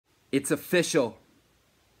It's official.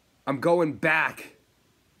 I'm going back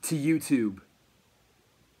to YouTube.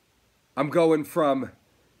 I'm going from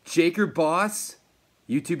Jaker Boss,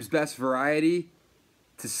 YouTube's Best Variety,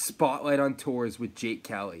 to Spotlight on Tours with Jake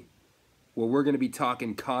Kelly, where we're going to be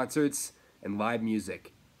talking concerts and live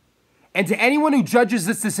music. And to anyone who judges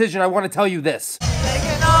this decision, I want to tell you this. They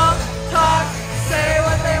can all talk, say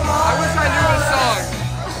what they want. I wish I knew the song.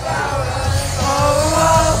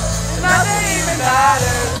 Nothing even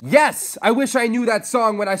matters. Yes, I wish I knew that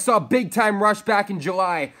song when I saw Big Time Rush back in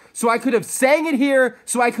July. So I could have sang it here,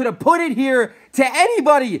 so I could have put it here to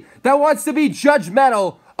anybody that wants to be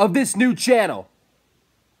judgmental of this new channel.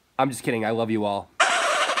 I'm just kidding, I love you all.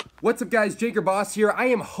 What's up guys, Jaker Boss here. I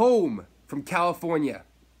am home from California.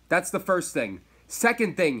 That's the first thing.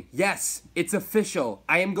 Second thing, yes, it's official.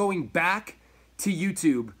 I am going back to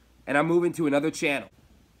YouTube and I'm moving to another channel.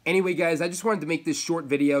 Anyway guys, I just wanted to make this short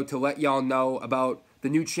video to let y'all know about the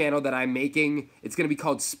new channel that I'm making. It's going to be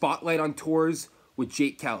called Spotlight on Tours with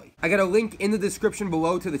Jake Kelly. I got a link in the description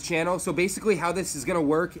below to the channel. So basically how this is going to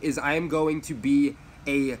work is I am going to be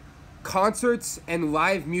a concerts and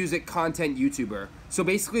live music content YouTuber. So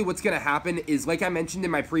basically what's going to happen is, like I mentioned in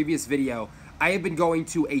my previous video, I have been going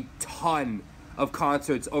to a ton of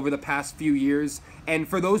concerts over the past few years, and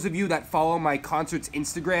for those of you that follow my concerts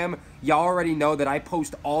Instagram, y'all already know that I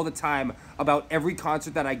post all the time about every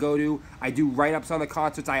concert that I go to. I do write-ups on the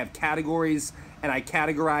concerts, I have categories, and I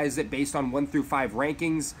categorize it based on 1 through 5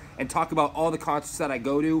 rankings and talk about all the concerts that I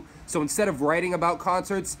go to. So instead of writing about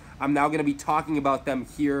concerts, I'm now going to be talking about them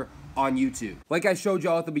here on YouTube. Like I showed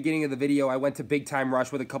y'all at the beginning of the video, I went to Big Time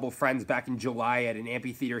Rush with a couple friends back in July at an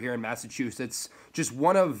amphitheater here in Massachusetts. Just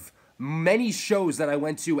one of many shows that I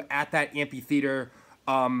went to at that amphitheater,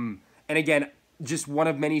 and again, just one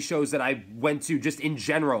of many shows that I went to just in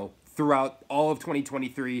general throughout all of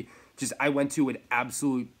 2023. I went to an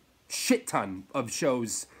absolute shit ton of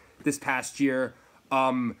shows this past year,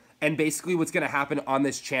 and basically what's going to happen on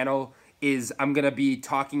this channel is I'm going to be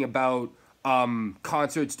talking about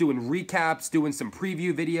concerts, doing recaps, doing some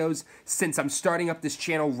preview videos. Since I'm starting up this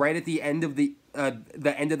channel right at the end of the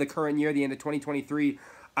end of the current year, the end of 2023,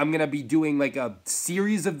 I'm going to be doing like a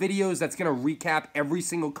series of videos that's going to recap every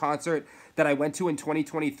single concert that I went to in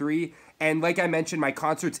 2023. And like I mentioned, my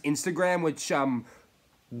concerts Instagram, which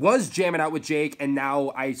was Jamming Out with Jake, and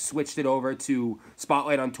now I switched it over to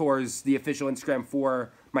Spotlight on Tours, the official Instagram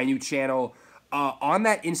for my new channel. On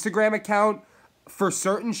that Instagram account, for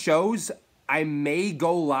certain shows, I may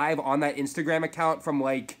go live on that Instagram account from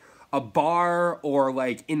like a bar or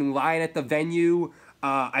like in line at the venue.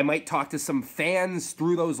 I might talk to some fans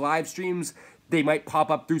through those live streams. They might pop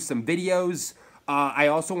up through some videos. I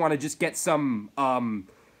also want to just get some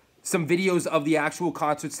videos of the actual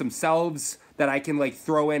concerts themselves that I can like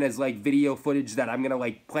throw in as like video footage that I'm gonna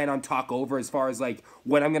like plan on talk over as far as like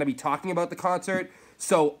when I'm gonna be talking about the concert.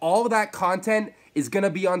 So all of that content is gonna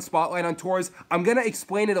be on Spotlight on Tours. I'm gonna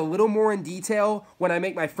explain it a little more in detail when I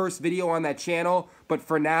make my first video on that channel, but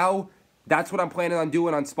for now, that's what I'm planning on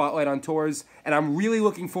doing on Spotlight on Tours, and I'm really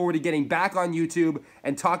looking forward to getting back on YouTube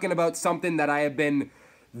and talking about something that I have been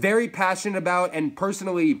very passionate about, and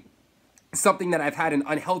personally something that I've had an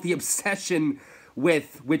unhealthy obsession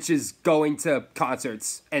with, which is going to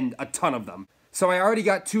concerts, and a ton of them. So I already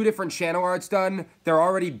got 2 different channel arts done. They're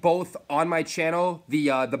already both on my channel.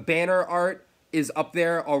 The banner art is up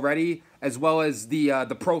there already, as well as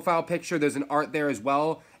the profile picture. There's an art there as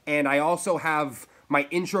well, and I also have my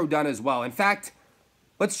intro done as well. In fact,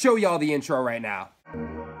 let's show y'all the intro right now.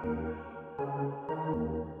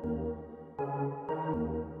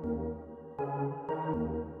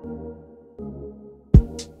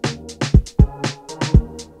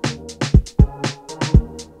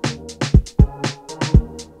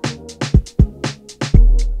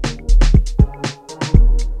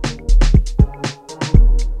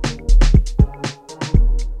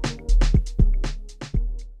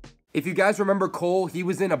 If you guys remember Cole, he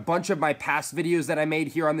was in a bunch of my past videos that I made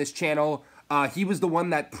here on this channel. He was the one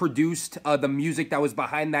that produced the music that was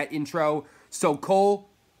behind that intro. So Cole,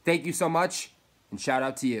 thank you so much, and shout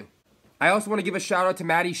out to you. I also want to give a shout out to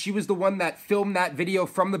Maddie. She was the one that filmed that video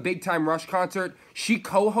from the Big Time Rush concert. She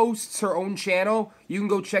co-hosts her own channel. You can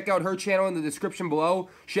go check out her channel in the description below.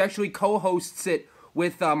 She actually co-hosts it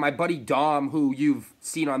with my buddy Dom, who you've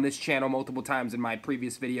seen on this channel multiple times in my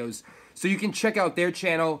previous videos. So you can check out their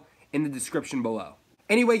channel in the description below.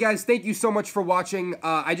 Anyway, guys, thank you so much for watching.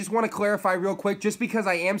 I just want to clarify real quick, just because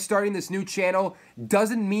I am starting this new channel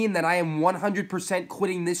doesn't mean that I am 100%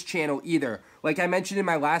 quitting this channel either. Like I mentioned in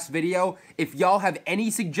my last video, if y'all have any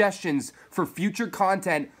suggestions for future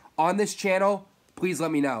content on this channel, please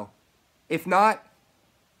let me know. If not,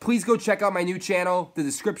 Please go check out my new channel. The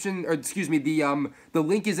description, or excuse me, the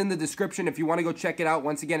link is in the description if you want to go check it out.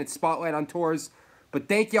 Once again, it's Spotlight on Tours. But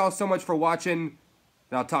thank y'all so much for watching,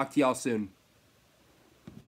 and I'll talk to y'all soon.